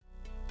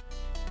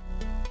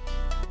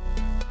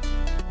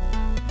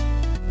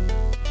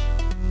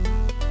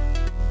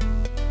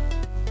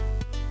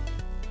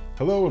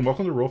Hello and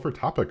welcome to Roll for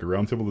Topic, a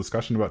roundtable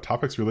discussion about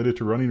topics related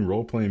to running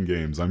role-playing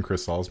games. I'm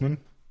Chris Salzman.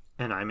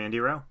 And I'm Andy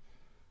Rowe.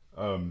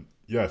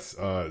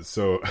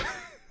 So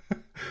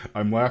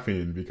I'm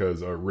laughing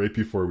because right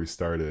before we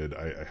started,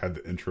 I had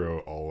the intro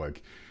all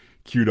like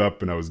queued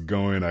up and I was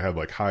going. I had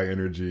like high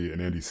energy, and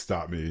Andy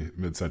stopped me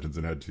mid-sentence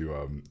and had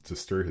to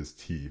stir his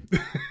tea.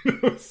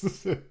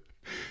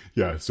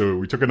 Yeah, so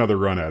we took another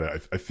run at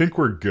it. I think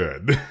we're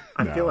good.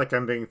 I feel like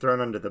I'm being thrown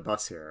under the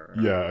bus here.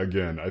 Yeah,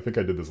 again, I think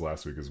I did this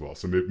last week as well,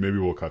 so maybe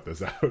we'll cut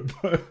this out.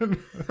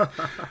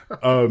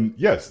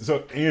 Yes,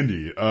 so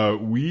Andy,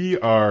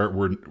 we're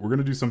going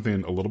to do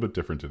something a little bit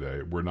different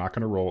today. We're not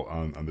going to roll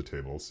on the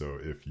table, so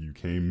if you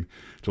came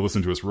to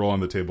listen to us roll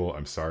on the table,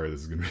 I'm sorry, this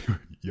is going to be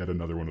yet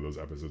another one of those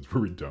episodes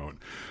where we don't.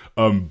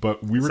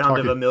 But we were Sound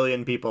talking of a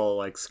million people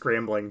like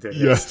scrambling to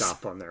hit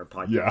stop on their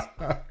podcast.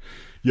 Yeah.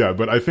 Yeah,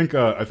 but I think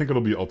it'll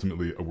be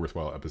ultimately a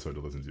worthwhile episode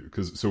to listen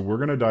to, so we're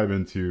going to dive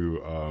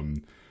into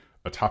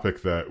a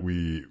topic that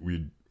we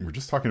were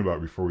just talking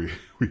about before we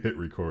hit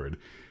record,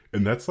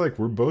 and that's like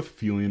we're both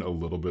feeling a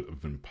little bit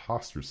of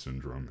imposter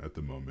syndrome at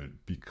the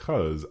moment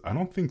because I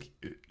don't think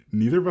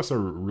neither of us are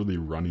really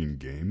running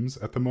games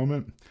at the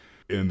moment,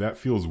 and that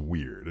feels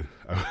weird.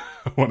 I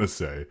want to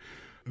say.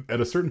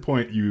 At a certain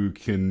point, you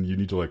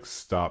need to like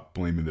stop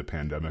blaming the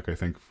pandemic, I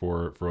think,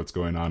 for what's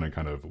going on, and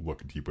kind of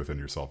look deep within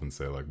yourself and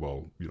say like,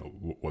 well, you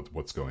know,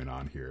 what's going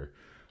on here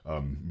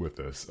with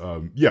this.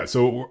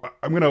 So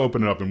I'm going to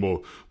open it up and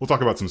we'll talk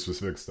about some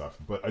specific stuff.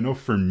 But I know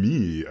for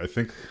me, I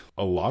think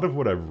a lot of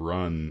what I've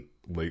run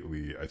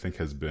lately, I think,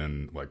 has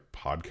been like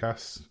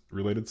podcast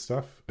related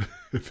stuff.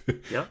 If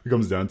it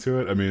comes down to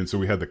it. I mean, so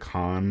we had the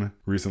con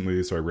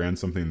recently, so I ran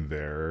something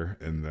there,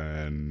 and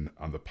then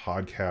on the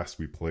podcast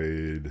we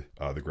played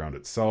the ground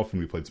itself,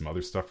 and we played some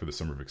other stuff for the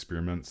Summer of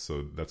Experiments,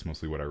 so that's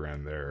mostly what I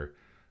ran there.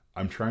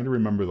 I'm trying to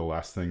remember the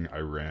last thing I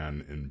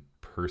ran in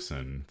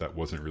person that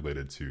wasn't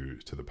related to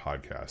the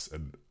podcast,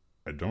 and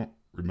I don't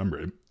remember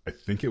it. I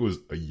think it was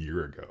a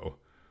year ago,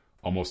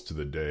 almost to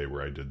the day,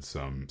 where I did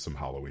some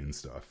Halloween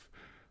stuff.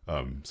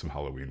 Some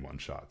Halloween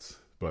one-shots.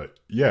 But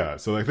yeah,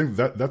 so I think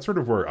that's sort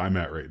of where I'm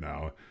at right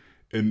now.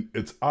 And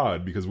it's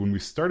odd because when we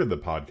started the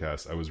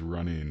podcast, I was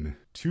running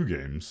 2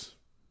 games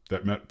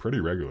that met pretty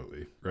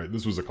regularly, right?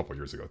 This was a couple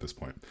years ago at this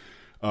point.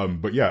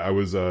 But yeah, I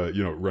was,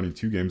 running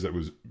 2 games that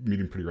was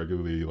meeting pretty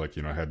regularly. Like,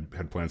 I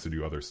had plans to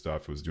do other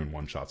stuff. I was doing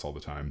one-shots all the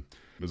time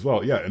as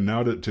well. Yeah, and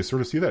now to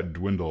sort of see that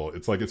dwindle,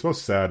 it's like, it's both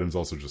sad and it's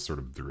also just sort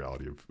of the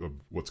reality of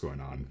what's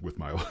going on with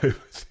my life,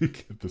 I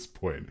think, at this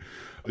point.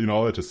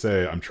 All that to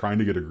say, I'm trying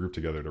to get a group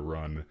together to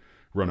run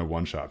a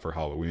one-shot for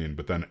Halloween.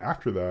 But then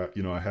after that,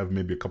 I have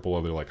maybe a couple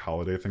other like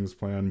holiday things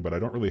planned, but I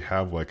don't really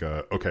have like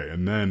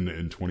and then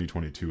in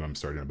 2022, I'm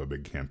starting up a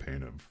big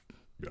campaign of,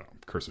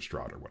 Curse of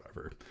Strahd or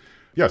whatever.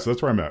 Yeah, so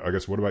that's where I'm at. I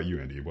guess, what about you,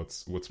 Andy?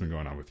 What's been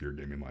going on with your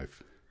gaming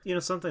life?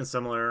 Something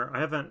similar. I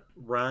haven't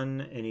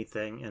run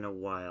anything in a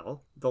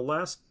while. The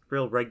last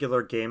real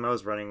regular game I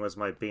was running was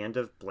my Band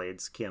of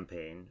Blades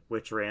campaign,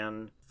 which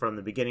ran from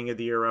the beginning of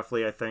the year,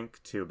 roughly, I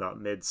think, to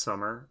about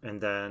midsummer.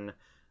 And then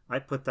I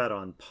put that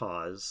on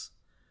pause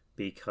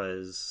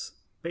because,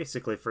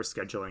 basically, for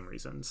scheduling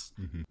reasons.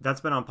 Mm-hmm.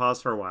 That's been on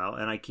pause for a while,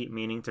 and I keep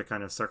meaning to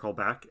kind of circle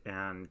back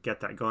and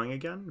get that going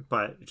again,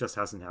 but it just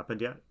hasn't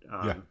happened yet.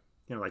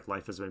 Like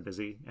life has been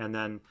busy. And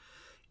then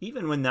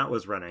even when that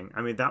was running,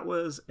 I mean, that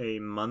was a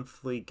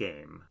monthly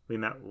game. We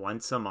met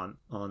once a month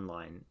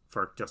online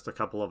for just a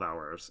couple of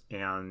hours.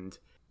 And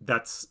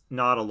that's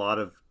not a lot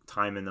of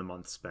time in the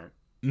month spent,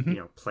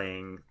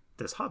 playing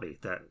this hobby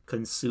that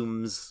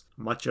consumes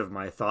much of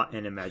my thought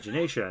and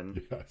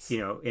imagination, yes.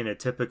 In a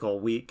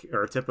typical week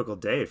or a typical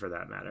day for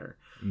that matter.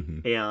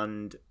 Mm-hmm.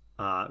 And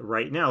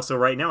right now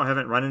I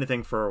haven't run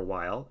anything for a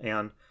while.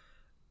 And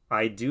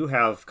I do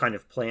have kind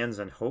of plans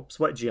and hopes.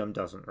 What GM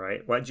doesn't,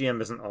 right? What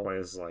GM isn't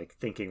always like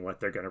thinking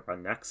what they're going to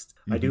run next.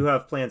 Mm-hmm. I do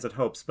have plans and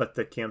hopes, but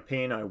the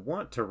campaign I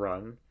want to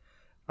run,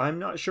 I'm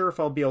not sure if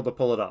I'll be able to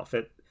pull it off.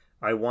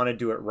 I want to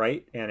do it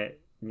right, and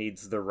it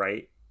needs the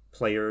right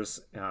players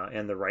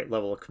and the right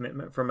level of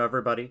commitment from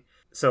everybody.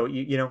 So,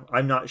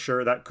 I'm not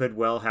sure. That could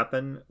well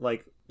happen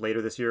like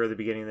later this year or the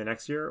beginning of the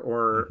next year,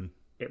 or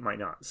it might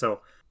not.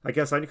 So I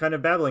guess I'm kind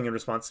of babbling in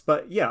response,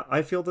 but yeah,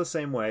 I feel the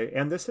same way.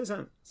 And this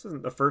isn't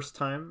the first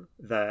time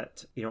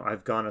that,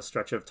 I've gone a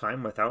stretch of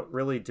time without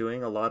really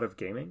doing a lot of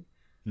gaming.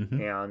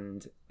 Mm-hmm.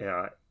 And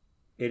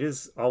it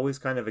is always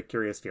kind of a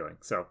curious feeling.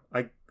 So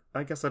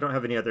I guess I don't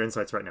have any other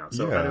insights right now.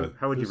 So yeah,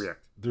 how would you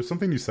react? There's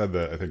something you said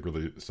that I think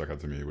really stuck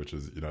out to me, which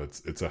is,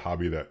 it's a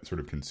hobby that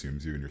sort of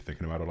consumes you and you're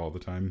thinking about it all the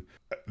time.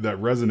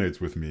 That resonates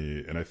with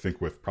me. And I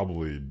think with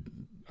probably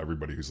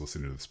everybody who's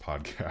listening to this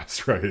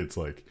podcast, right? It's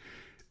like,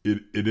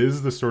 It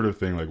is the sort of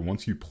thing, like,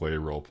 once you play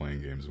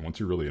role-playing games, and once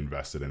you're really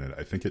invested in it,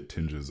 I think it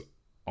tinges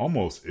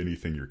almost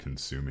anything you're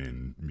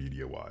consuming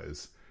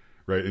media-wise,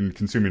 right? And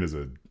consuming is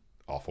a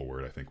awful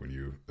word, I think, when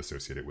you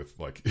associate it with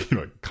like,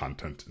 like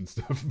content and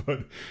stuff.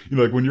 But,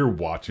 like when you're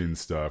watching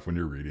stuff, when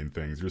you're reading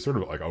things, you're sort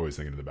of like always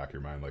thinking in the back of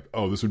your mind, like,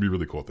 oh, this would be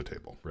really cool at the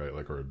table, right?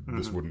 Like, or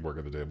this wouldn't work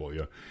at the table.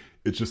 Yeah.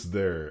 It's just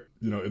there,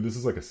 and this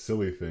is like a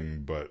silly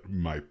thing, but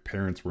my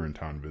parents were in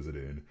town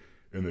visiting,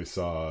 and they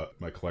saw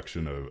my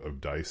collection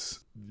of dice.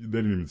 They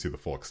didn't even see the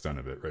full extent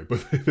of it, right?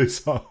 But they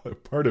saw a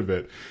part of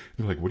it.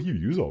 They're like, what do you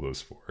use all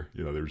those for?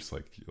 They were just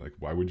like,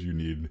 why would you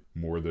need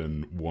more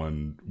than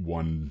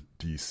one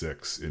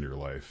D6 in your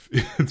life?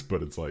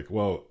 But it's like,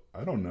 well,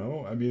 I don't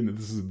know. I mean,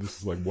 this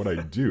is like what I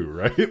do,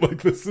 right?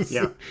 Like this is,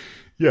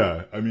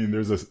 yeah. I mean,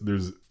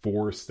 there's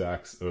 4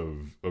 stacks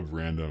of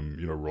random,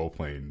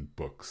 role-playing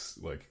books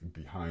like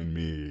behind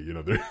me.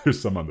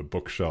 There's some on the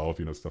bookshelf,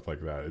 stuff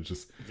like that.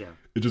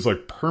 It just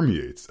like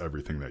permeates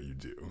everything that you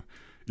do.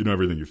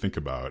 Everything you think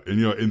about.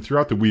 And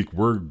throughout the week,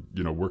 we're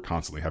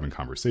constantly having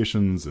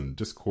conversations and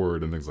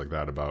Discord and things like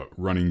that about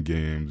running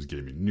games,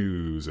 gaming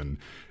news, and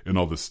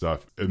all this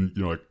stuff. And,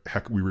 like,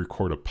 heck, we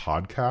record a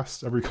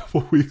podcast every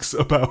couple of weeks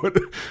about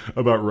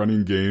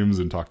running games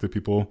and talk to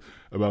people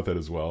about that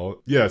as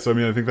well. Yeah. So, I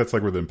mean, I think that's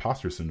like where the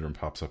imposter syndrome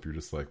pops up. You're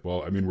just like,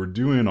 well, I mean, we're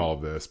doing all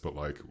this, but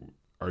like,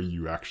 are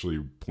you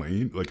actually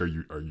playing? Like, are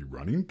you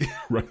running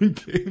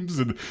games?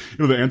 And,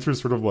 the answer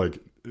is sort of like,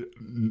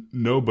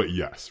 no, but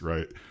yes,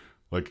 right?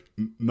 Like,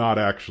 not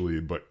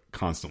actually, but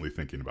constantly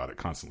thinking about it,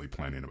 constantly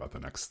planning about the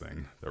next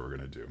thing that we're going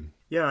to do.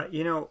 Yeah,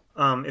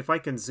 if I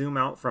can zoom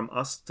out from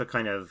us to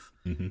kind of,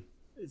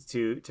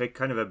 to take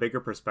kind of a bigger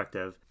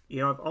perspective,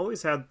 I've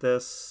always had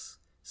this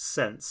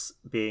sense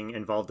being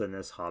involved in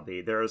this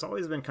hobby. There has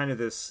always been kind of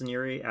this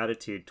sneery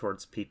attitude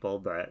towards people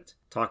that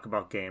talk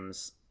about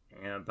games,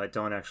 but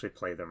don't actually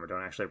play them or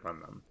don't actually run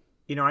them.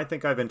 I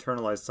think I've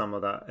internalized some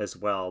of that as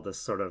well, this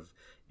sort of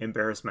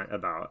embarrassment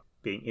about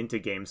being into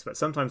games, but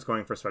sometimes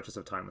going for stretches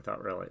of time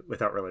without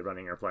really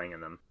running or playing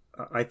in them.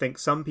 I think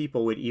some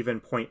people would even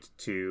point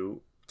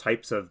to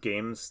types of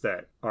games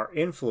that are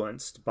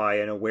influenced by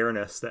an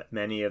awareness that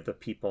many of the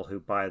people who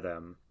buy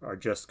them are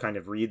just kind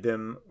of read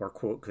them or,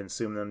 quote,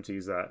 consume them, to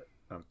use that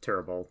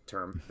terrible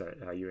term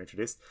that you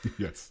introduced.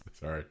 Yes,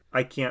 sorry.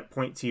 I can't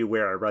point to you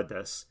where I read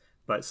this,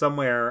 but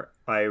somewhere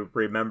I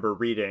remember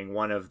reading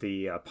one of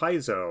the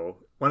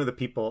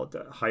people,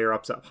 the higher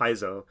ups at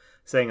Paizo,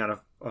 saying on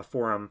a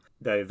forum,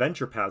 the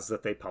adventure paths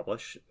that they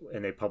publish,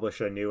 and they publish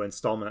a new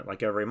installment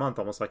like every month,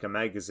 almost like a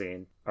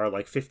magazine, are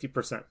like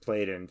 50%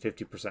 played and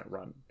 50%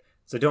 run.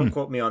 So don't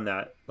quote me on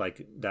that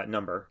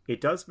number.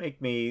 It does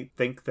make me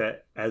think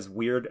that, as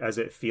weird as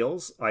it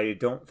feels, I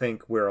don't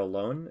think we're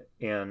alone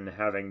in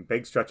having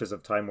big stretches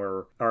of time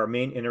where our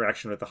main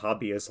interaction with the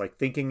hobby is like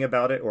thinking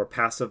about it or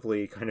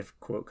passively kind of,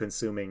 quote,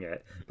 consuming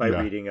it by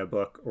reading a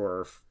book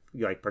or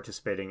like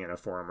participating in a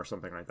forum or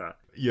something like that.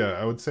 Yeah,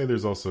 I would say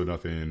there's also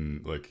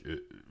nothing like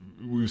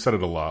we've said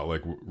it a lot,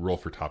 like Roll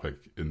for Topic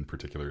in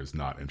particular is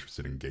not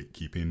interested in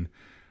gatekeeping,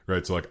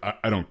 right? So like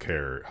I don't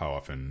care how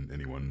often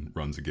anyone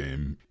runs a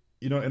game.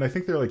 And I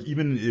think they're like,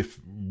 even if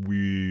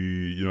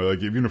we,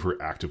 like even if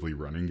we're actively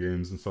running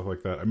games and stuff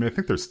like that, I mean, I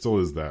think there still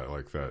is that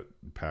like that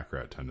pack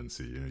rat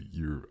tendency.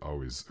 You're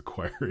always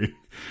acquiring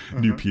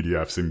new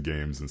PDFs and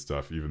games and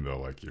stuff, even though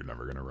like you're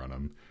never going to run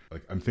them.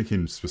 Like I'm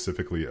thinking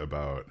specifically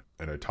about,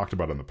 and I talked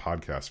about on the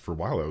podcast for a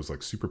while, I was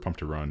like super pumped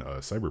to run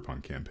a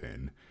Cyberpunk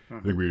campaign. I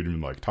think we even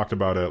like talked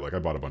about it. Like I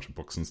bought a bunch of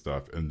books and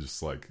stuff, and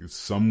just like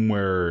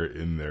somewhere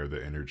in there,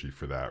 the energy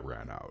for that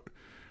ran out.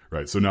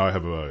 Right. So now I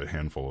have a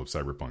handful of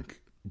Cyberpunk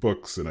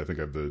books, and I think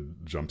I have the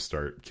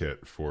Jumpstart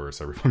kit for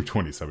Cyberpunk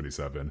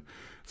 2077.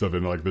 So I've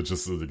been like,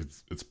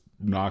 it's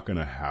not going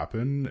to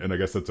happen, and I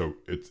guess it's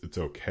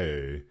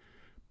okay,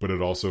 but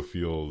it also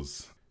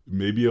feels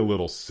maybe a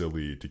little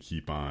silly to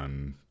keep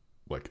on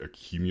like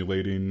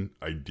accumulating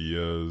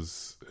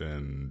ideas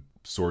and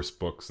source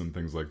books and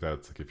things like that.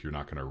 It's like if you're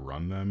not going to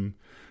run them,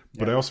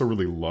 but I also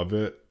really love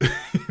it.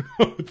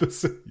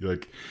 It's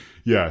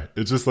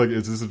just like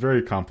it's this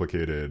very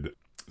complicated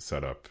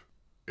setup.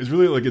 It's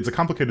really like it's a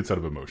complicated set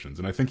of emotions,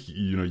 and I think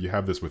you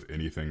have this with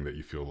anything that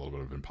you feel a little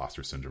bit of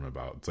imposter syndrome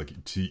about. It's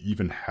like to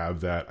even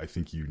have that, I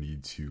think you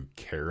need to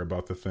care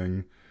about the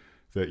thing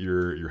that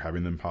you're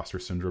having the imposter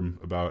syndrome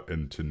about,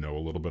 and to know a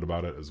little bit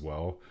about it as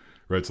well,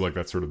 right? So like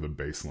that's sort of the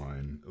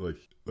baseline.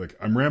 Like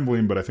I'm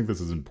rambling, but I think this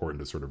is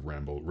important to sort of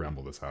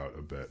ramble this out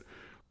a bit.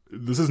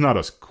 This is not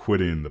us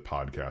quitting the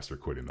podcast or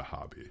quitting the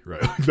hobby,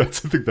 right? Like I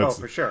think that's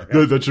for sure.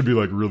 Yeah. That should be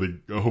like really.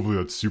 Hopefully,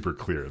 that's super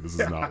clear. This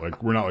is not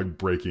like we're not like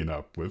breaking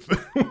up with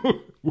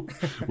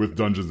with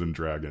Dungeons and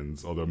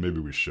Dragons. Although maybe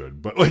we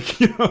should, but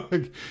like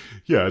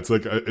it's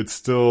like it's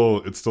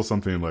still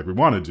something like we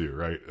want to do,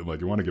 right? And like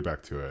we want to get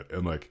back to it,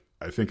 and like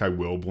I think I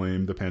will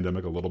blame the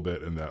pandemic a little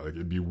bit, in that like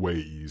it'd be way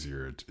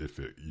easier if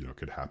it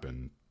could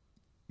happen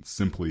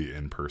simply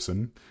in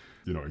person.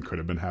 And could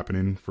have been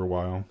happening for a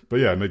while.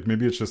 But yeah,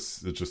 maybe it's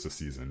just a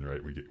season,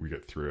 right? We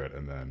get through it,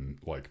 and then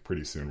like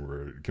pretty soon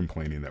we're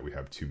complaining that we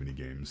have too many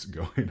games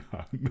going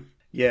on.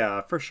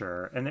 Yeah, for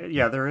sure. And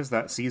there is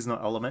that seasonal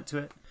element to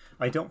it.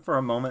 I don't for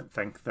a moment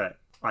think that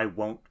I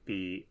won't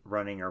be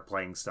running or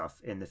playing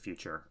stuff in the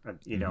future.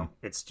 You know,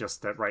 it's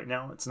just that right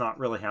now it's not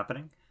really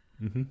happening.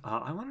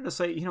 I wanted to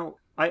say, you know,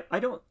 I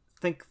don't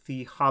think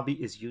the hobby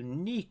is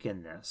unique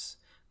in this,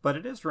 but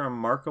it is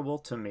remarkable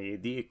to me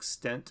the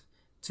extent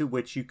to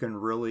which you can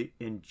really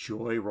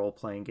enjoy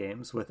role-playing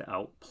games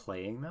without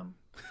playing them.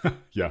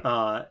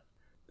 Yeah.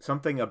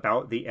 Something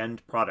about the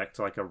end product,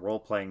 like a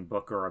role-playing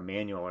book or a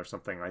manual or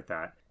something like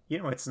that, you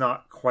know, it's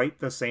not quite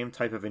the same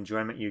type of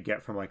enjoyment you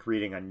get from like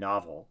reading a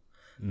novel,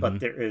 but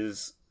there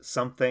is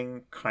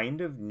something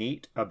kind of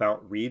neat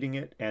about reading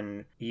it,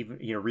 and even,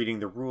 you know, reading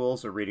the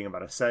rules or reading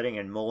about a setting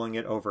and mulling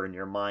it over in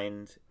your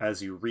mind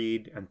as you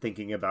read and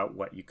thinking about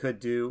what you could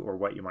do or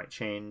what you might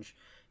change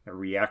and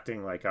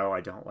reacting like, oh,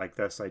 I don't like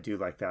this, I do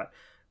like that.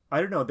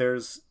 I don't know,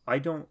 I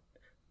don't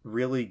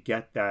really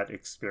get that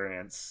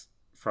experience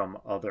from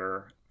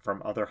other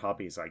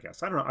hobbies, I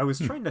guess. I don't know. I was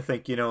trying to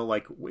think, you know,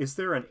 like, is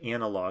there an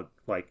analog,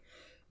 like,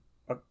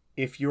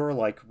 if you're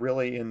like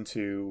really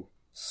into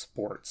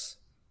sports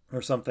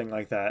or something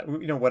like that,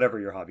 you know, whatever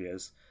your hobby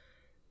is,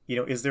 you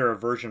know, is there a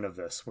version of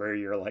this where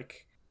you're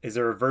like, is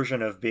there a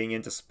version of being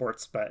into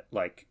sports but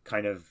like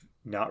kind of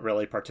not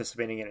really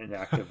participating in an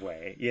active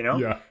way, you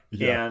know?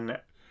 Yeah. And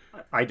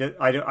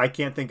I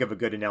can't think of a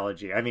good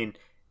analogy. I mean,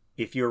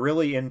 if you're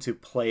really into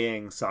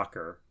playing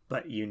soccer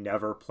but you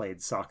never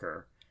played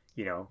soccer,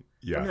 you know,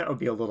 I mean, that would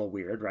be a little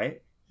weird,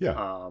 right?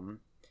 Yeah.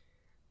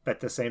 But at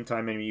the same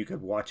time, I mean, you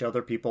could watch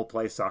other people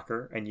play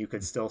soccer and you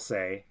could still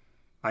say,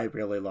 I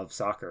really love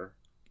soccer.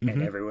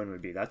 And everyone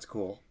would be, that's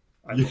cool.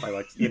 I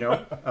like, you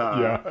know?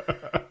 Yeah.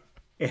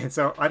 And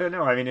so, I don't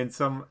know. I mean,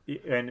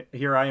 and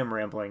here I am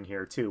rambling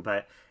here too,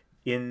 but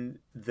in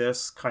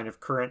this kind of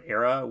current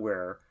era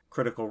where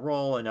Critical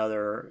Role and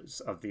others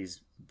of these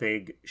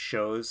big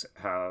shows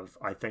have,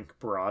 I think,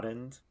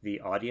 broadened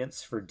the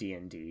audience for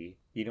D&D,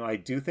 you know, I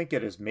do think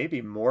it is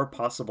maybe more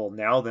possible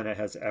now than it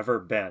has ever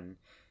been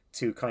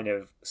to kind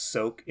of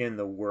soak in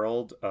the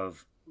world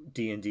of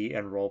D&D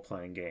and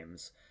role-playing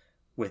games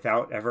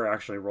without ever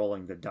actually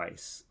rolling the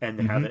dice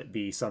and have it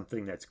be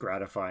something that's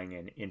gratifying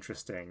and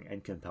interesting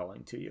and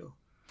compelling to you.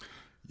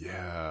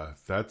 Yeah,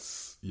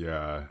 it's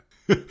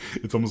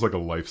almost like a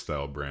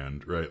lifestyle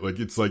brand, right? Like,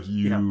 it's like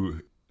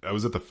I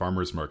was at the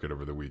farmer's market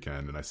over the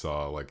weekend and I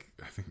saw like,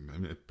 I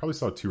probably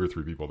saw 2 or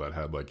 3 people that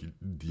had like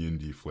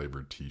D&D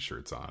flavored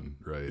t-shirts on,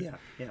 right? Yeah.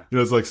 You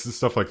know, it's like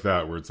stuff like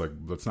that where it's like,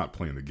 that's not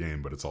playing the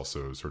game, but it's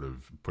also sort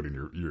of putting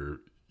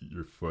your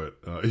foot,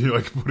 you know,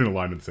 like putting a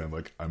line in the sand,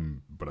 like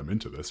I'm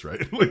into this,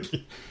 right? Like,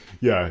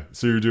 yeah.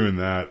 So you're doing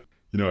that.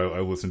 You know, I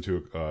listen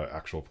to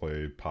actual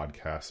play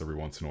podcasts every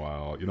once in a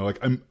while. You know, like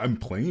I'm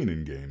playing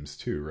in games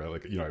too, right?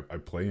 Like, you know, I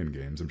play in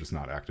games. I'm just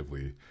not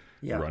actively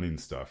running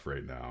stuff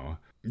right now.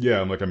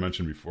 Yeah, and like I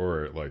mentioned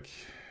before, like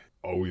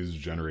always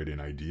generating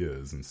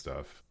ideas and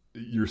stuff.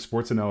 Your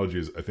sports analogy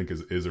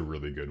is a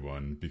really good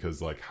one,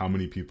 because like how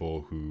many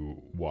people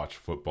who watch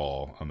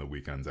football on the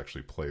weekends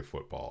actually play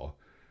football,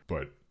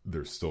 but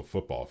they're still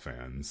football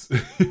fans.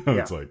 You know,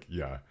 it's like,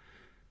 yeah.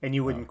 And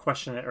you wouldn't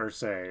question it or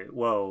say,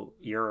 whoa,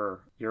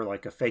 you're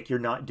like a fake, you're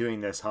not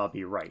doing this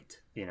hobby right,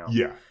 you know?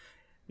 Yeah.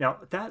 Now,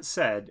 that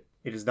said,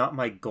 it is not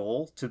my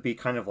goal to be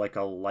kind of like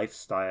a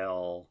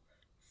lifestyle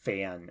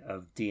fan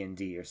of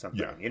D&D or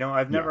something. You know,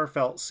 I've never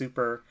felt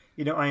super,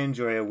 you know, I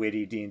enjoy a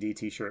witty D&D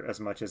t-shirt as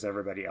much as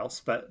everybody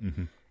else, but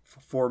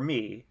for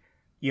me,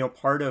 you know,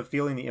 part of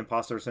feeling the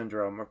imposter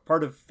syndrome, or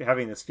part of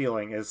having this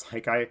feeling, is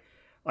like I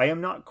am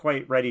not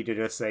quite ready to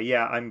just say,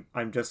 yeah,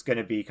 I'm just going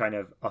to be kind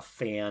of a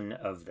fan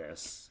of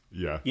this.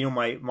 Yeah. You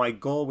know, my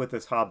goal with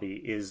this hobby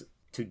is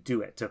to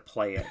do it, to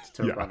play it,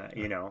 to run it,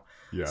 you know?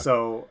 Yeah.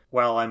 So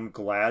while I'm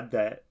glad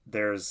that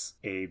there's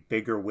a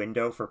bigger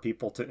window for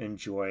people to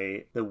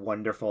enjoy the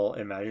wonderful,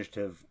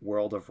 imaginative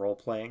world of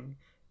role-playing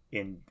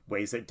in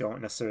ways that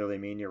don't necessarily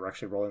mean you're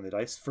actually rolling the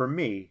dice, for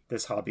me,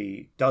 this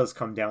hobby does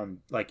come down,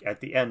 like, at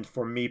the end,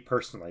 for me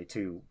personally,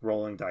 to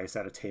rolling dice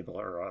at a table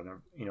or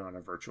on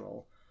a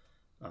virtual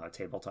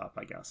tabletop,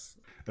 I guess.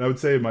 And I would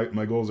say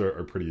my goals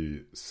are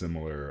pretty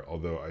similar,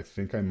 although I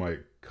think I might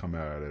come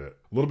at it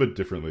a little bit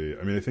differently.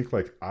 I mean, I think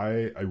like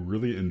I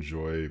really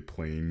enjoy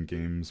playing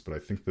games, but I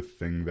think the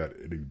thing that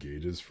it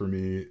engages for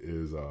me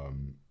is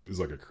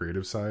like a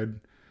creative side.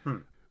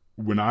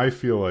 When I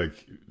feel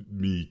like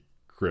me,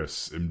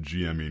 Chris, am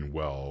GMing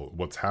well,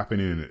 what's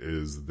happening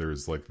is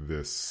there's like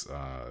this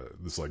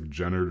like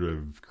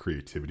generative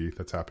creativity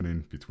that's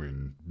happening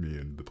between me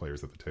and the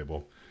players at the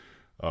table.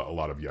 A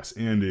lot of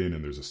yes-anding,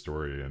 and there's a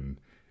story and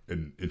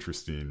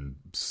interesting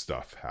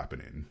stuff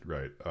happening,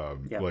 right?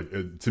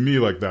 Like to me,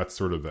 like that's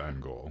sort of the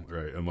end goal,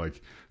 right? And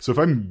like, so if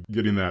I'm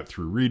getting that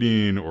through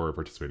reading or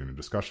participating in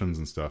discussions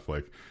and stuff,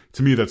 like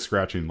to me, that's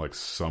scratching like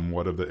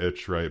somewhat of the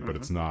itch, right? But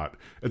it's not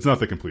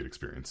the complete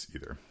experience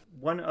either.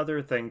 One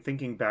other thing,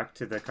 thinking back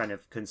to the kind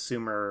of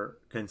consumer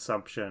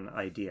consumption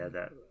idea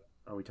that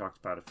we talked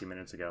about a few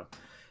minutes ago,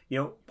 you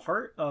know,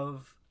 part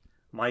of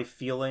my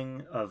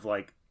feeling of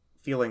like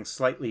feeling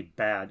slightly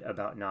bad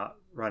about not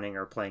running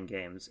or playing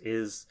games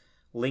is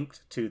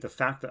linked to the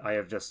fact that I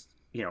have just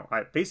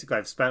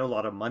I've spent a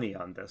lot of money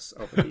on this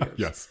over the years.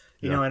 Yes.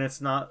 And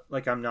it's not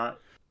like I'm not,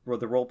 or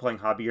the role-playing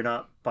hobby, you're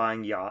not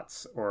buying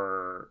yachts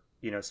or,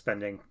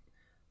 spending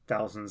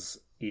thousands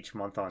each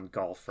month on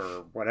golf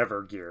or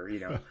whatever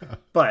gear,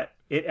 but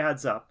it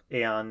adds up.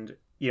 And,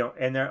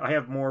 and there, I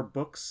have more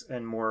books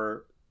and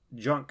more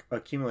junk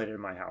accumulated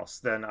in my house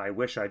than I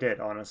wish I did,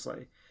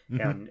 honestly.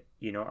 Mm-hmm. And,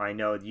 I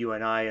know you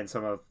and I and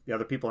some of the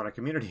other people in our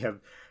community have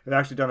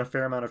actually done a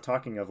fair amount of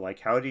talking of like,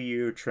 how do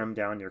you trim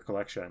down your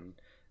collection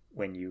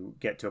when you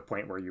get to a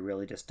point where you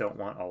really just don't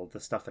want all of the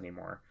stuff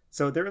anymore.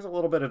 So there is a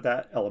little bit of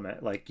that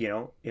element. Like,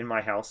 in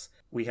my house,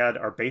 we had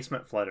our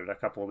basement flooded a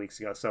couple of weeks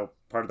ago. So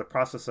part of the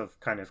process of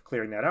kind of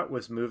clearing that out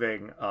was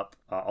moving up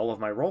all of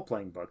my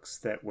role-playing books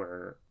that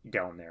were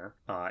down there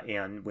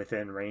and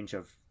within range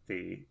of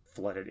the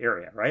flooded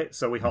area, right?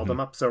 So we hauled them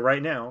up. So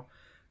right now,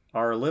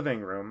 our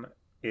living room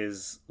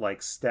is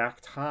like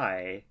stacked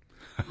high.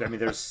 I mean,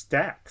 there's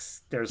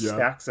stacks. There's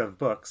stacks of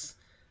books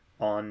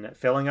on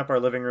filling up our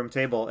living room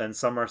table, and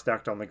some are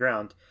stacked on the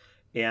ground.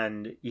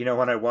 And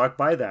when I walk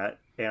by that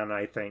and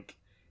I think,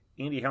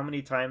 Andy, how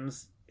many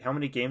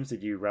games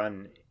did you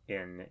run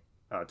in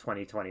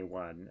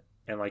 2021?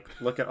 And like,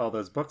 look at all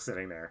those books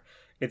sitting there.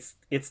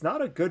 It's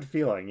not a good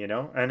feeling,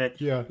 and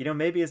it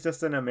maybe it's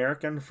just an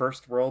American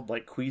first world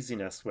like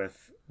queasiness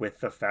with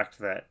the fact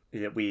that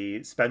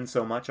we spend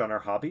so much on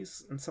our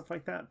hobbies and stuff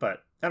like that.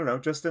 But I don't know,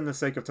 just in the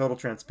sake of total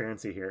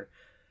transparency here,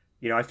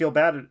 I feel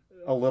bad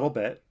a little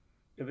bit.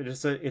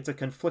 It's a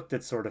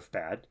conflicted sort of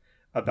bad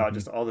about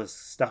just all this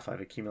stuff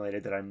I've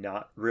accumulated that I'm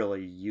not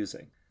really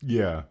using.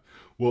 Yeah.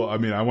 Well, I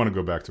mean, I want to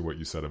go back to what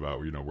you said about,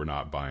 we're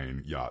not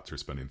buying yachts or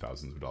spending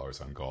thousands of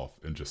dollars on golf,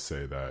 and just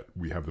say that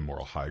we have the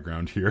moral high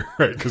ground here,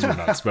 right? Because we're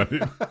not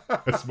spending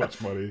as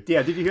much money.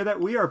 Yeah. Did you hear that?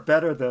 We are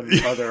better than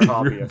other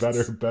hobbyists.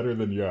 We're better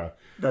than,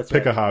 That's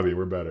Pick right. a hobby.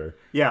 We're better.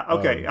 Yeah.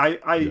 Okay.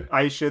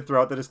 I should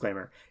throw out the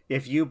disclaimer.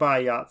 If you buy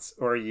yachts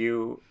or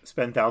you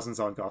spend thousands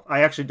on golf,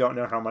 I actually don't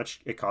know how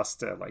much it costs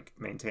to like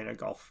maintain a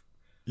golf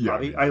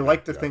hobby. I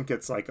like to think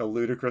it's like a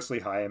ludicrously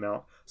high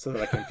amount so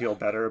that I can feel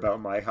better about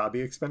my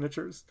hobby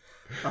expenditures.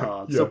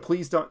 So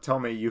please don't tell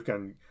me you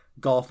can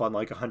golf on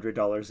like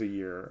 $100 a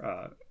year.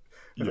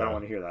 I don't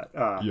want to hear that.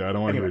 I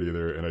don't want to hear it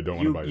either, and I don't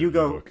want to buy your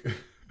book.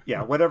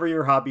 Yeah, whatever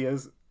your hobby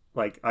is,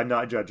 like, I'm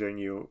not judging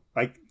you.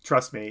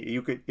 Trust me,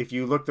 you could, if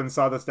you looked and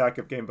saw the stack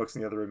of game books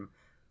in the other room,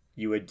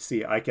 you would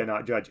see I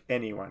cannot judge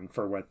anyone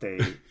for what they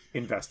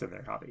invest in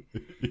their hobby.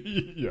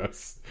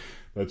 Yes,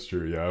 that's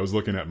true. Yeah, I was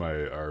looking at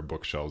our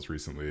bookshelves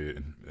recently,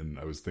 and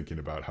I was thinking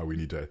about how we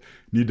need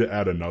to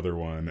add another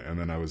one, and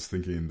then I was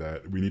thinking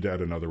that we need to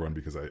add another one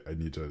because I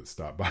need to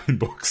stop buying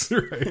books.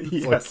 Right?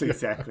 Yes,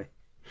 exactly.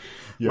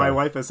 Yeah. My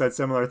wife has said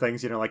similar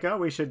things. Like, oh,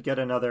 we should get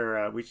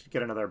another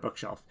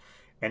bookshelf,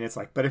 and it's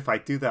like, but if I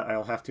do that,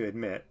 I'll have to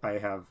admit I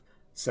have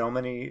so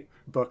many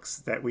books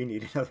that we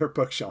need another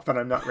bookshelf, and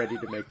I'm not ready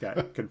to make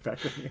that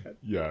confession yet.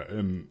 Yeah,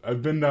 and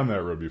I've been down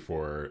that road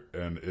before,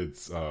 and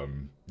it's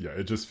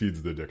it just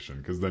feeds the addiction,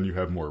 because then you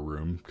have more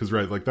room. Because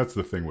right, like, that's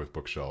the thing with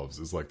bookshelves,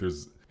 is like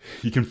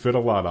you can fit a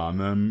lot on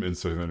them, and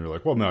so then you're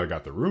like, well, now I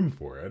got the room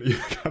for it. You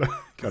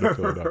gotta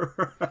fill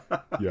it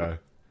up. Yeah.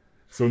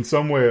 So in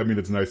some way, I mean,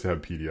 it's nice to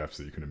have PDFs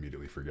that you can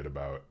immediately forget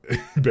about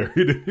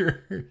buried in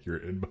your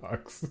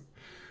inbox.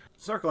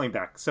 Circling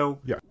back, so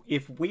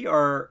if we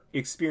are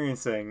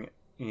experiencing,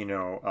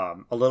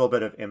 a little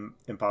bit of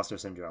imposter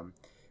syndrome,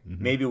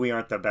 maybe we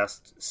aren't the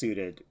best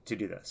suited to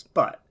do this.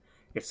 But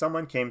if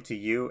someone came to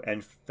you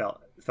and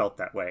felt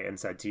that way and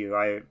said to you,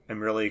 I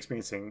am really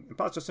experiencing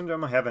imposter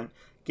syndrome, I haven't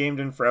gamed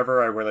in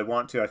forever, I really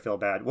want to, I feel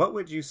bad, what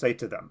would you say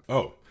to them?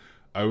 Oh,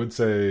 I would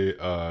say,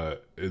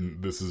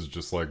 and this is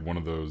just like one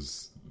of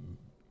those,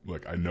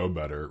 like, I know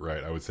better,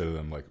 right? I would say to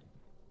them, like,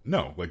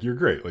 no, like, you're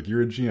great, like,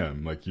 you're a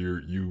GM, like,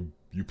 you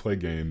play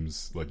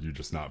games, like, you're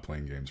just not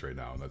playing games right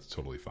now, and that's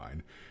totally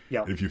fine.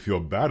 Yeah. If you feel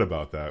bad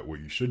about that, what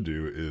you should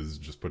do is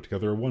just put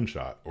together a one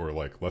shot, or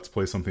like, let's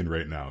play something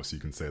right now, so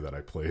you can say that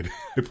I played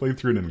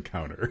through an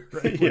encounter,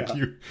 right? Yeah.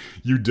 Like,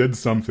 you did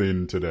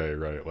something today,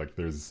 right? Like,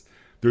 there's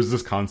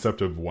this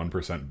concept of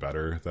 1%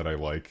 better that I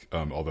like,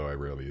 although I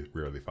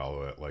rarely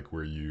follow it, like,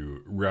 where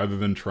you, rather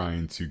than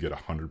trying to get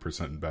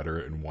 100% better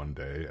in one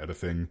day at a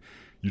thing,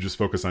 you just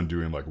focus on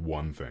doing like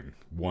one thing,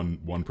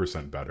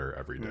 1% better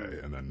every day,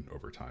 and then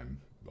over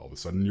time, all of a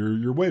sudden,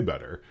 you're way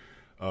better.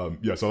 So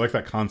I like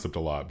that concept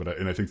a lot,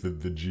 and I think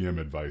that the GM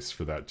advice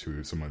for that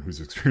to someone who's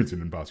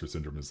experiencing imposter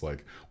syndrome is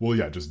like, well,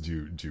 yeah, just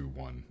do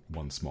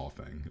one small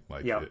thing,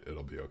 like,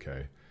 it'll be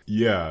okay.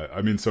 Yeah,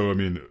 I mean,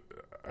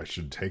 I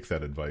should take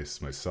that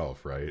advice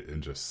myself, right,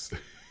 and just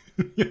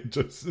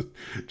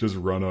just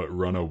run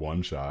a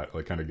one shot,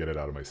 like, kind of get it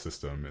out of my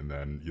system, and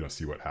then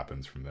see what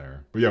happens from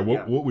there. But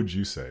what would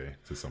you say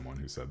to someone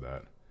who said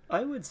that?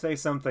 I would say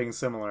something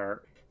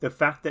similar. The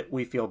fact that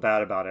we feel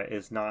bad about it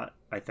is not,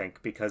 I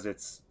think, because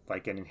it's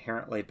like an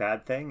inherently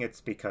bad thing.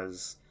 It's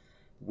because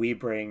we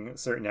bring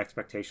certain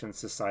expectations.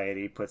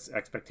 Society puts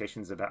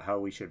expectations about how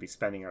we should be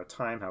spending our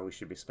time, how we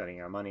should be spending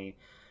our money.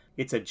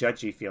 It's a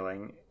judgy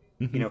feeling.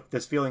 you know,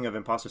 this feeling of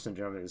imposter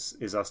syndrome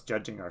is us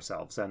judging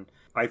ourselves. And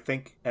I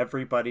think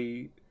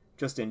everybody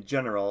just in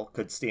general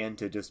could stand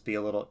to just be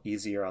a little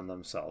easier on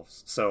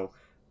themselves. So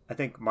I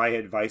think my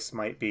advice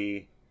might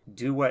be,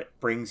 do what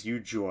brings you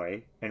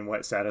joy and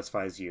what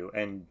satisfies you,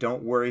 and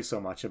don't worry so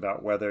much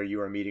about whether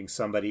you are meeting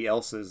somebody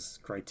else's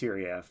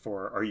criteria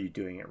for are you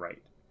doing it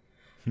right.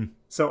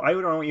 So I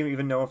don't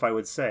even know if I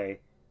would say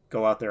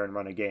go out there and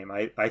run a game.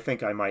 I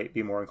think I might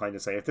be more inclined to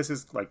say if this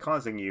is like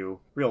causing you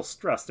real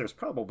stress, there's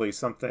probably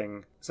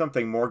something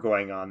more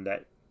going on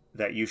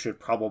that you should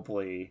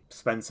probably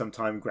spend some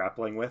time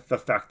grappling with. The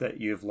fact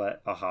that you've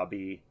let a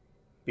hobby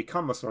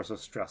become a source of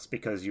stress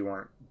because you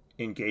aren't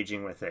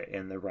engaging with it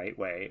in the right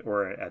way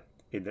or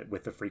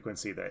with the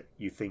frequency that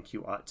you think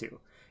you ought to.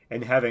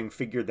 And having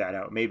figured that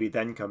out, maybe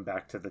then come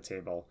back to the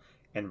table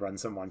and run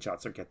some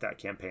one-shots or get that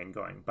campaign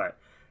going. But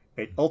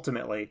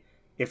ultimately,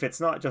 if it's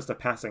not just a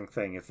passing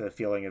thing, if the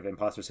feeling of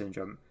imposter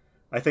syndrome,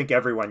 I think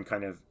everyone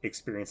kind of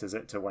experiences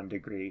it to one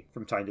degree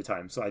from time to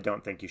time. So I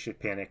don't think you should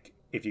panic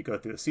if you go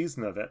through a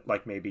season of it,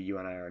 like maybe you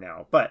and I are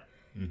now. But,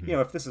 you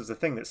know, if this is a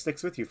thing that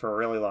sticks with you for a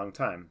really long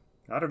time,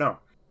 I don't know.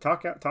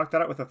 Talk that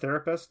out with a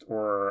therapist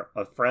or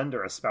a friend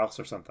or a spouse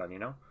or something, you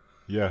know?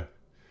 Yeah.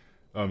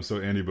 So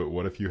Andy, but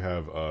what if you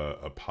have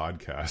a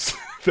podcast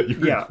that you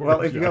record?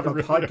 Well, if you have a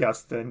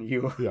podcast, then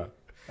you... Yeah.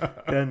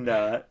 then,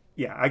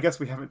 I guess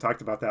we haven't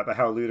talked about that, but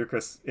how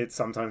ludicrous it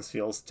sometimes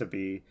feels to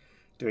be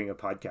doing a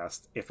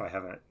podcast if I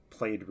haven't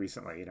played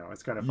recently, you know?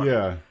 It's kind of fun.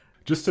 Yeah.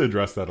 Just to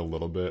address that a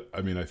little bit,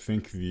 I mean,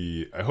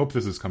 I hope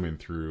this is coming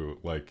through,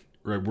 like,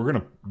 right, we're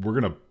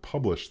gonna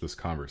publish this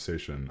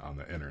conversation on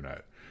the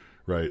internet.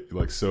 Right.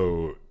 Like,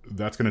 so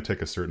that's going to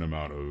take a certain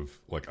amount of,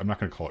 like, I'm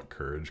not going to call it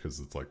courage because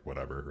it's like,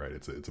 whatever, right.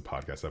 It's a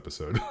podcast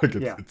episode. Like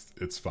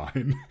it's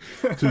fine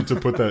to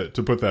put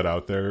that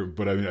out there.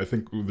 But I mean, I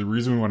think the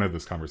reason we want to have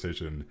this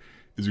conversation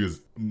is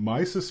because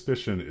my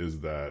suspicion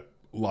is that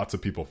lots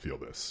of people feel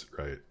this,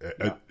 right.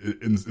 Yeah.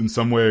 In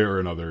some way or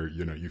another,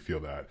 you know, you feel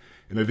that.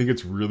 And I think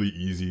it's really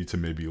easy to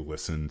maybe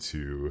listen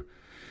to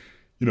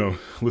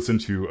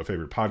a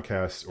favorite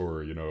podcast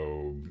or, you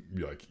know,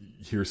 like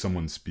hear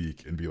someone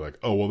speak and be like,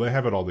 oh, well, they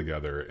have it all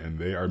together and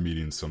they are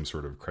meeting some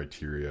sort of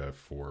criteria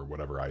for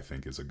whatever I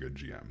think is a good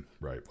GM,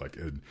 right? Like,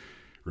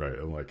 right.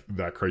 And like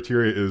that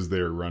criteria is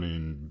they're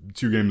running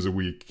 2 games a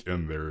week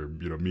and they're,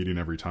 you know, meeting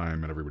every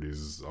time and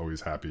everybody's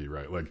always happy,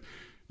 right? Like,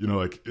 you know,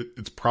 like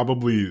it's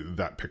probably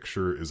that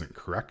picture isn't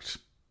correct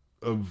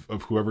of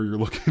whoever you're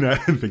looking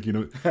at and thinking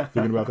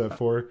about that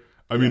for.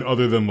 I mean,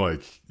 other than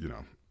like, you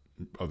know,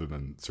 other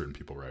than certain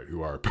people, right,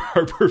 who are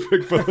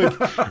perfect, but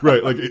like,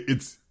 right, like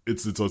it's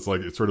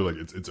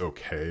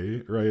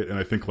okay, right? And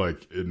I think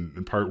like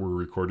in part we're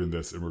recording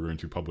this and we're going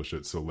to publish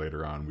it so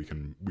later on we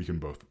can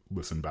both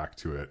listen back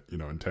to it, you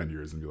know, in 10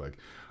 years and be like,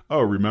 oh,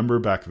 remember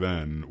back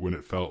then when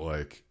it felt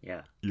like,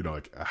 you know,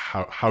 like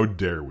how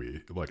dare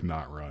we like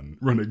not run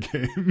a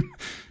game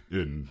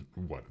in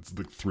it's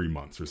like 3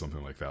 months or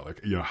something like that,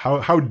 like, you know,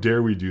 how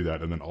dare we do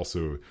that and then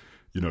also,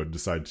 you know,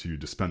 decide to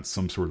dispense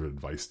some sort of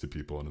advice to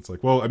people. And it's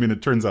like, well, I mean,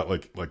 it turns out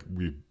like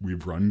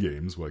we've run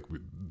games, like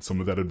some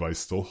of that advice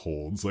still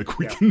holds, like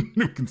we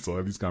can still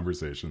have these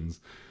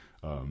conversations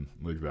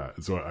like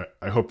that. So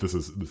I hope this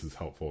is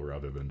helpful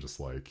rather than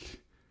just like,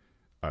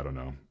 I don't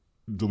know,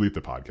 delete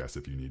the podcast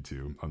if you need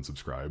to,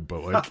 unsubscribe,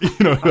 but like,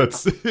 you know,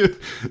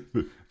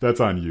 that's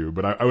on you.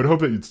 But I would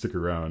hope that you'd stick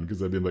around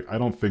because I mean, like, I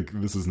don't think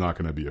this is not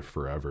going to be a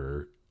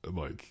forever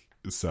like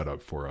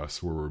setup for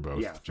us where we're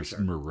both just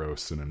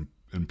morose and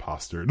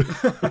impostered.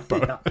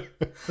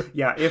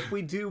 Yeah, if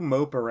we do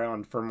mope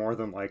around for more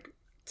than like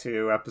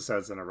 2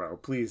 episodes in a row,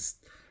 please,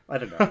 I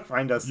don't know,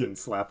 find us and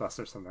slap us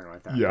or something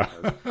like that. Yeah.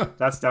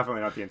 That's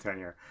definitely not the intent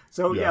here.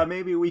 So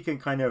maybe we can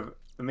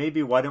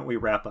why don't we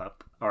wrap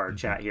up our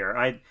chat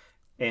here?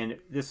 And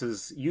this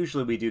is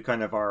usually we do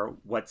kind of our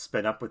what's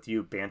been up with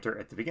you banter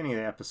at the beginning of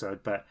the episode,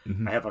 but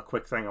I have a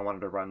quick thing I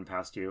wanted to run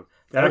past you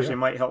that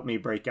might help me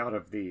break out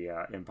of the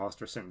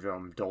imposter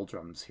syndrome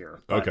doldrums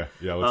here. But, okay,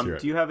 yeah, let's hear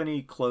it. Do you have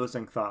any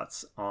closing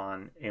thoughts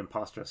on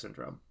imposter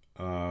syndrome?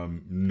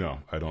 No,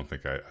 I don't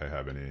think I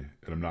have any,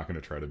 and I'm not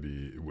going to try to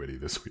be witty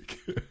this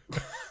week.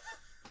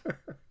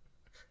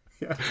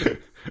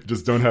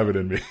 Just don't have it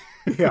in me.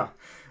 Yeah,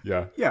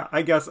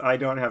 I guess I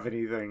don't have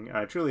anything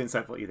truly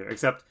insightful either,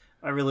 except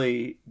I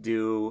really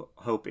do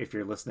hope if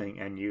you're listening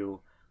and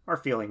you are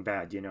feeling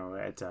bad, you know,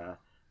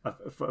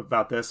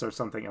 about this or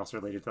something else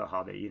related to the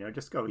hobby, you know,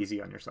 just go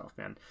easy on yourself,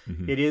 man.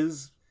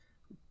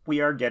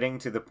 We are getting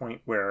to the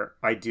point where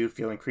I do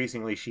feel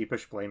increasingly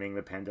sheepish blaming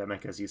the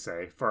pandemic, as you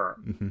say, for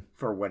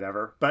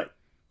whatever, but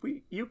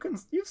you've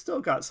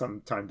still got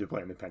some time to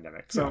blame the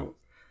pandemic. So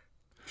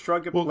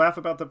laugh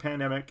about the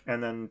pandemic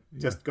and then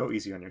just go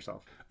easy on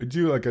yourself. I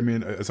do, like, I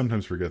mean, I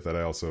sometimes forget that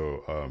I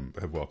also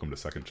have welcomed a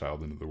second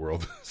child into the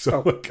world.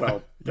 So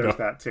there's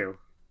that too.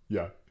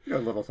 Yeah. You know,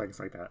 little things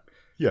like that.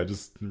 Yeah,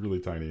 just really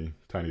tiny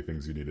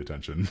things you need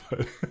attention.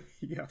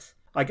 Yes.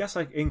 I guess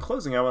in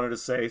closing, I wanted to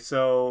say,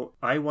 so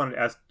I wanted to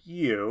ask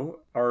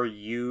you, are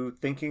you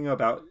thinking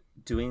about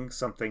doing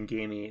something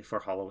gamey for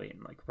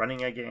Halloween? Like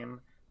running a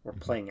game or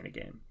playing in a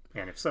game?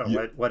 And if so,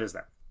 Yeah. what is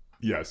that?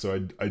 Yeah,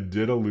 so I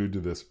did allude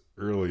to this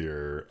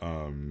earlier,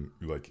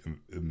 like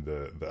in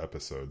the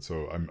episode.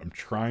 So I'm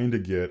trying to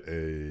get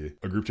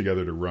a group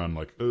together to run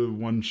like a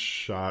one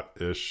shot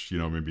ish,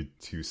 maybe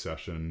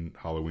 2-session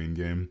Halloween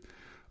game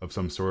of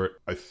some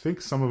sort. I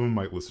think some of them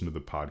might listen to the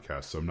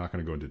podcast, so I'm not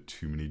going to go into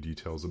too many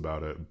details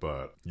about it.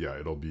 But yeah,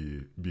 it'll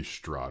be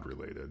Strahd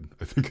related,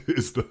 I think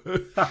is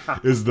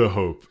the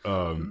hope.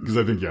 Because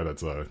I think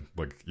that's a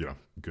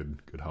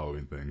good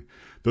Halloween thing.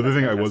 The other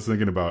thing I was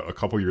thinking about, a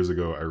couple years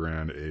ago, I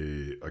ran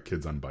a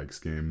Kids on Bikes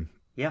game.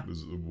 Yeah, it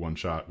was one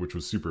shot, which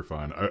was super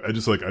fun. I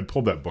just I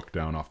pulled that book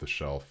down off the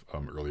shelf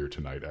earlier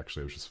tonight.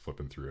 Actually, I was just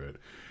flipping through it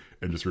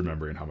and just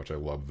remembering how much I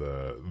love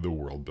the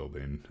world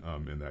building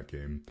in that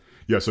game.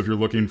 Yeah, so if you're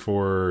listening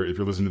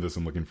to this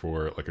and looking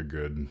for like a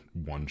good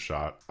one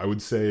shot, I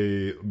would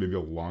say maybe a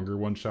longer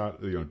one shot.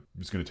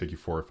 It's going to take you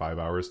 4 or 5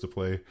 hours to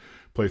play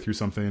through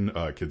something.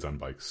 Kids on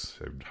Bikes,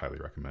 I would highly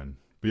recommend.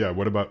 But yeah,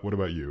 what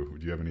about you?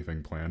 Do you have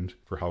anything planned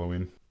for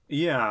Halloween?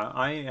 Yeah,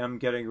 I am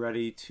getting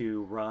ready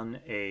to run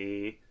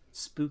a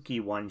spooky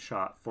one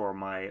shot for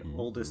my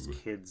oldest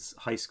kid's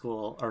high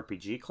school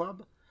RPG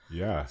club.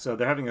 Yeah. So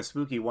they're having a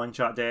spooky one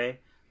shot day.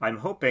 I'm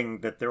hoping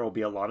that there will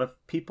be a lot of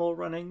people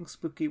running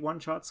spooky one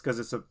shots because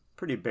it's a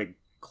pretty big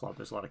club.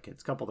 There's a lot of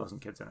kids, a couple dozen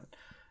kids in it.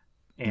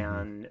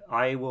 And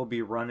I will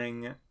be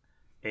running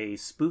a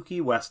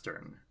spooky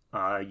Western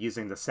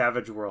using the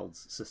Savage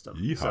Worlds system.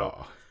 Yeehaw.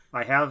 So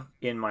I have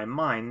in my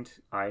mind,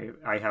 I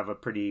have a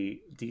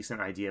pretty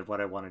decent idea of what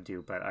I want to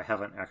do, but I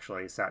haven't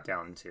actually sat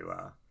down to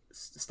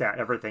stat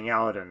everything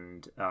out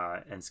and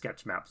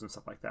sketch maps and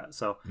stuff like that.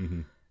 So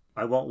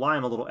I won't lie,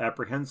 I'm a little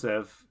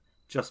apprehensive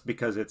just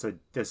because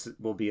this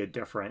will be a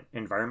different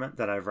environment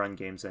that I've run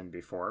games in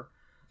before.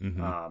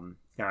 And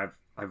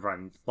I've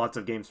run lots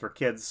of games for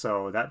kids,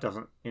 so that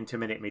doesn't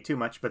intimidate me too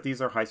much. But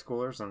these are high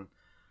schoolers, and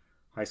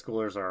high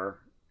schoolers are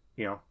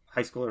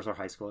high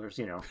schoolers.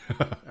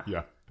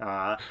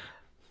 Yeah.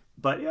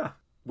 But yeah,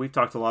 we've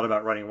talked a lot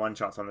about running one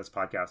shots on this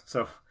podcast.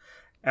 So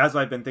as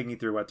I've been thinking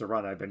through what to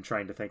run, I've been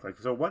trying to think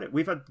what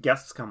we've had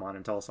guests come on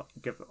and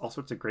give all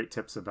sorts of great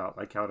tips about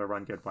how to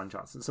run good one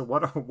shots. And so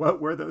what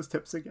were those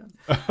tips again?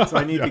 So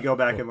I need to go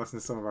back and listen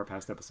to some of our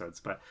past episodes,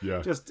 but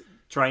just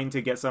trying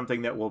to get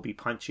something that will be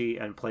punchy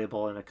and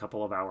playable in a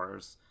couple of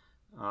hours,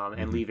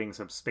 and leaving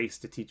some space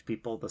to teach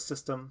people the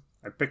system.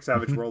 I picked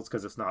Savage Worlds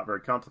because it's not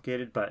very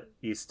complicated, but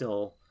you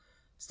still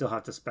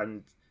have to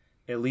spend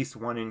at least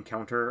one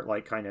encounter,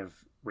 kind of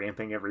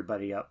ramping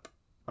everybody up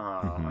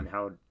on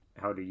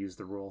how to use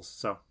the rules.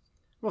 So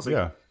we'll see.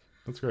 Yeah,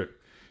 that's great.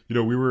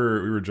 We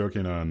were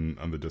joking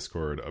on the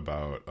Discord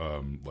about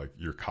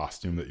your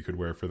costume that you could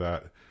wear for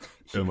that.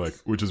 Yes. And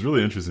which is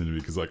really interesting to me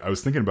because I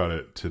was thinking about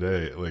it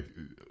today,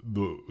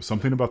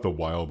 something about the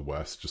Wild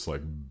West just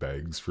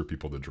begs for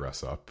people to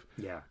dress up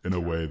in a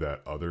way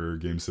that other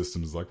game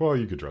systems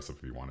you could dress up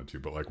if you wanted to,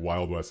 but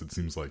Wild West, it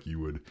seems like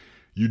you'd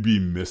be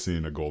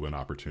missing a golden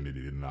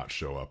opportunity to not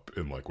show up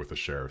in with a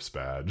sheriff's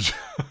badge.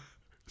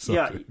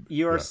 Yeah,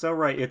 you are so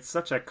right. It's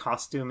such a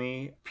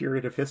costumey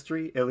period of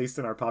history, at least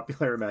in our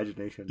popular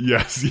imagination.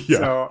 Yes, yeah.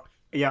 So,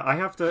 yeah, I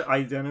have to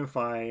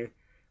identify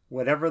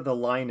whatever the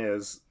line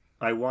is.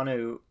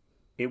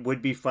 It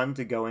would be fun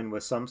to go in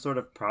with some sort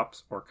of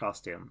props or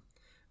costume,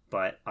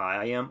 but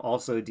I am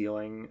also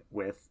dealing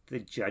with the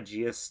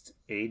judgiest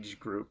age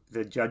group,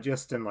 the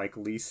judgiest and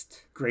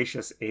least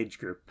gracious age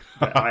group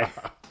that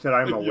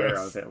I'm aware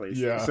of, at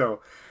least. Yeah. So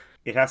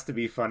it has to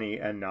be funny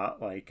and not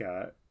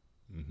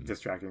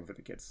distracting for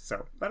the kids.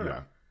 So I don't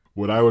know.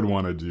 What I would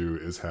want to do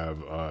is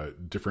have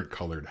different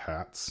colored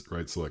hats,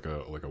 right? So like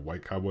a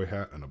white cowboy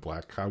hat and a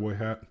black cowboy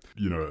hat,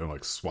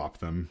 and swap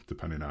them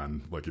depending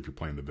on if you're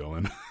playing the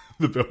villain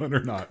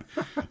or not.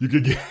 You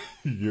could get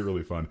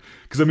really fun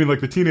because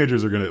the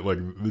teenagers are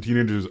the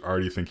teenagers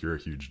already think you're a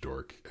huge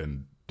dork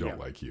and don't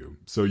like you,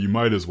 so you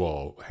might as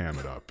well ham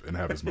it up and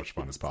have as much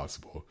fun as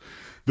possible.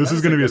 This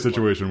is going to be a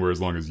situation where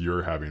as long as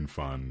you're having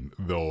fun,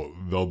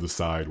 they'll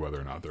decide whether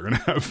or not they're going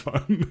to have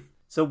fun.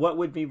 So what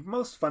would be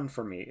most fun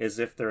for me is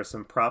if there are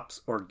some props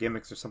or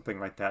gimmicks or something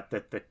like that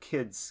the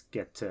kids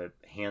get to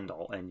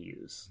handle and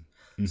use.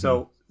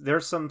 So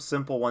there's some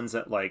simple ones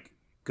that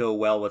go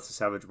well with the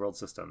Savage World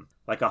system.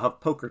 I'll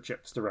have poker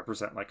chips to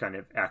represent kind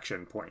of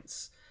action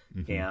points.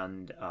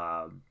 And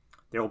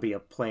there will be a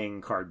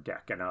playing card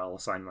deck, and I'll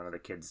assign one of the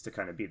kids to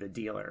kind of be the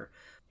dealer.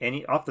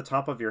 Off the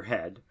top of your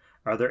head,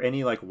 are there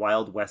any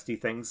Wild Westy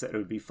things that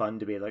would be fun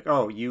to be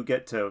you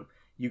get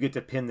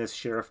to pin this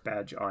sheriff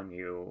badge on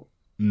you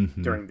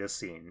during this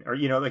scene, or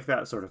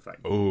that sort of thing?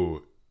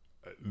 Oh,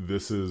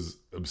 this is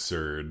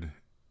absurd,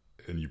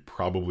 and you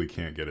probably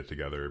can't get it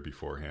together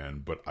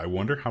beforehand, but I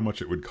wonder how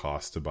much it would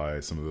cost to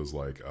buy some of those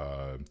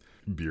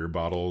beer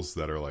bottles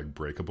that are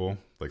breakable,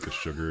 the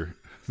sugar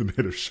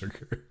made of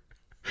sugar,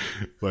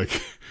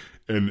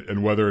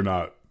 and whether or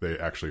not they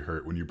actually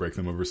hurt when you break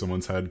them over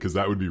someone's head, because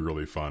that would be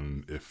really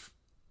fun if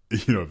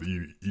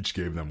you each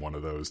gave them one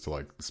of those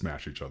to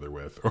smash each other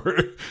with or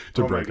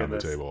to break on the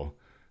table.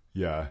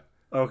 Yeah.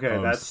 Okay,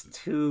 that's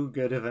too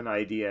good of an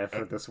idea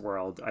for this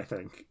world, I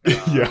think.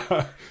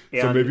 Yeah.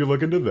 So maybe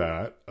look into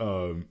that.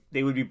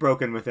 They would be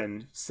broken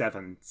within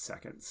 7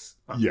 seconds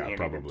of handing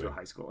probably them to a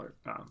high schooler.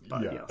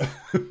 But yeah.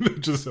 yes.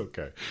 Just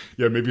okay.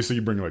 Yeah, maybe so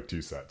you bring like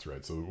 2 sets,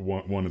 right? So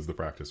one is the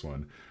practice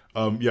one.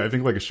 Yeah, I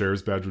think like a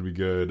sheriff's badge would be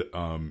good.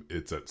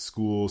 It's at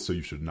school, so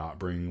you should not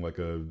bring like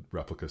a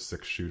replica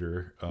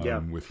 6-shooter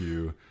with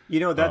you. You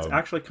know, that's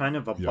actually kind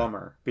of a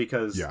bummer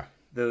because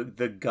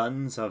the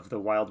guns of the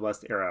Wild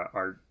West era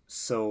are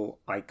so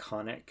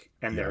iconic,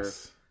 and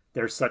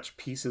they're such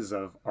pieces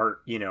of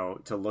art, you know,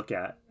 to look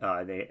at.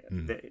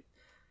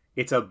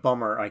 It's a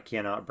bummer I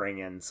cannot bring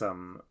in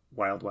some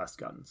Wild West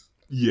guns.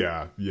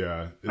 Yeah.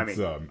 It's,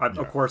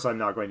 of course I'm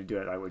not going to do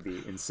it. I would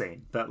be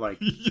insane. But like,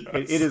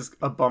 it is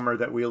a bummer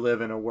that we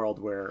live in a world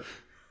where,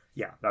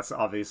 that's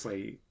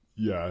obviously.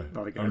 Yeah,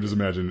 I'm just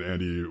imagining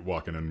Andy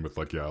walking in with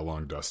like a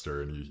long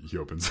duster, and he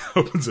opens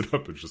it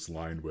up. It's just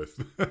lined with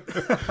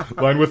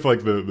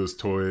like those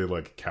toy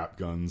like cap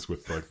guns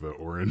with like the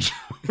orange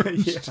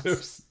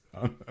chips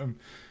on them.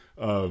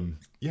 I'm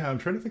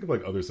trying to think of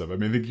like other stuff. I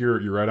mean, I think you're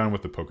right on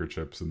with the poker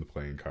chips and the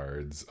playing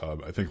cards.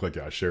 I think like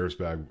sheriff's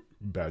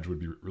badge would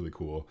be really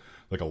cool.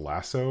 Like a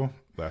lasso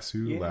would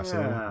be that's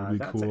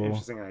cool. An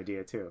interesting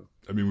idea too.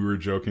 I mean, we were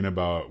joking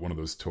about one of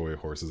those toy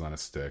horses on a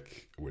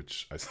stick,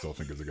 which I still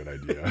think is a good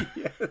idea.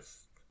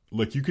 Yes.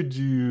 Like you could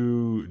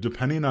do,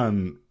 depending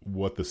on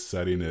what the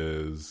setting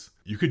is,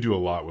 you could do a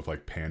lot with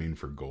like panning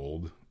for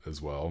gold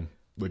as well.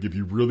 Like if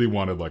you really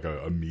wanted like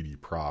a meaty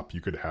prop,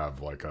 you could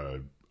have like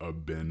a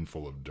bin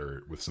full of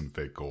dirt with some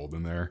fake gold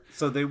in there.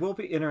 So they will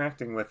be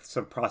interacting with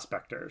some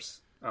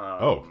prospectors.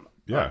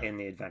 In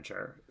the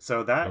adventure.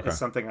 So that is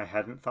something I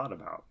hadn't thought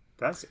about.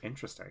 That's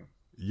interesting.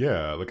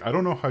 Yeah, like I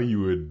don't know how you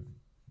would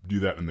do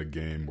that in the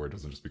game where it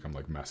doesn't just become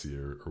like messy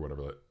or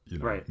whatever, you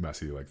know,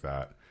 messy like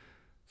that.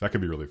 That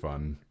could be really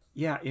fun.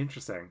 Yeah,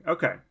 interesting.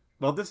 Okay.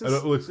 Well, this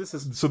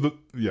is so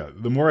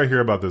the more I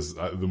hear about this,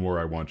 the more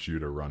I want you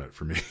to run it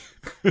for me.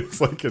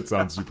 It's like it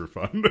sounds super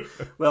fun.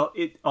 Well,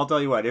 I'll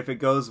tell you what, if it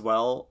goes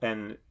well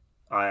and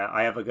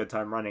I have a good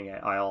time running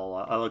it,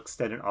 I'll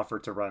extend an offer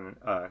to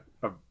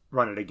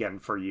run it again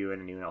for you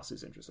and anyone else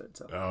who's interested.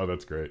 So. Oh,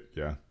 that's great.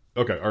 Yeah.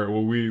 Okay. All right.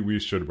 Well, we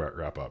should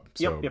wrap up.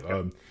 So,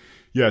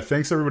 yep.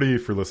 Thanks everybody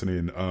for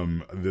listening.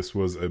 This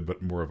was a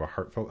bit more of a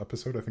heartfelt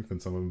episode, I think, than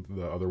some of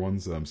the other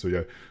ones.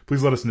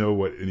 Please let us know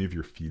what any of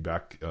your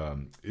feedback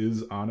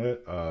is on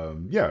it.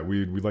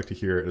 We'd like to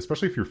hear it,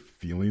 especially if you're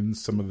feeling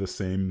some of the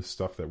same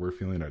stuff that we're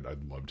feeling.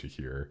 I'd love to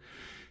hear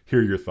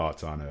your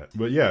thoughts on it.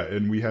 But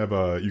and we have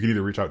you can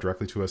either reach out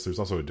directly to us. There's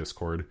also a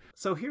Discord.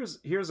 So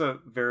here's a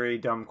very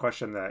dumb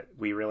question that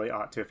we really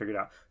ought to have figured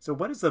out. So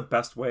what is the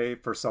best way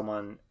for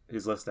someone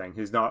who's listening,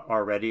 who's not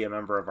already a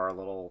member of our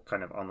little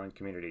kind of online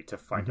community, to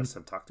find us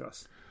and talk to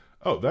us?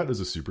 Oh, that is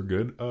a super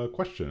good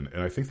question.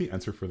 And I think the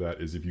answer for that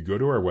is if you go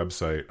to our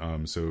website,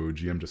 so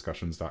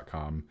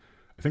gmdiscussions.com,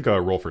 I think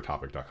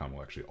rollfortopic.com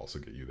will actually also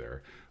get you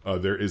there.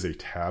 There is a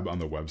tab on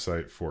the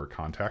website for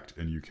contact,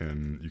 and you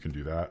can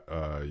do that.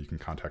 You can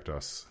contact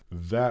us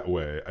that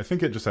way. I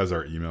think it just has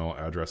our email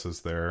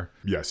addresses there.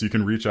 Yeah, so you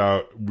can reach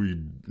out.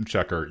 We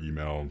check our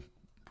email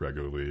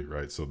regularly,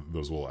 right? So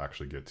those will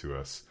actually get to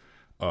us.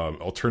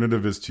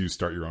 Alternative is to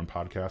start your own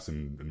podcast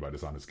and invite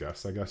us on as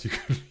guests. I guess you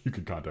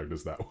could contact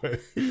us that way.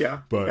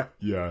 Yeah. But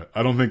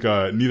I don't think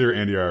neither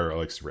Andy or I are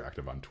like super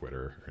active on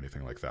Twitter or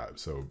anything like that.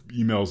 So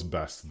email's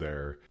best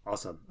there.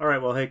 Awesome. All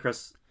right. Well, hey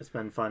Chris, it's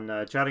been fun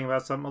chatting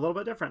about something a little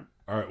bit different.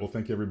 All right. Well,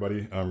 thank you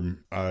everybody.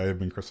 I've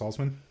been Chris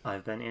Salzman.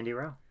 I've been Andy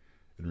Rao.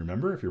 And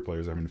remember, if your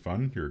player's having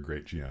fun, you're a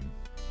great GM.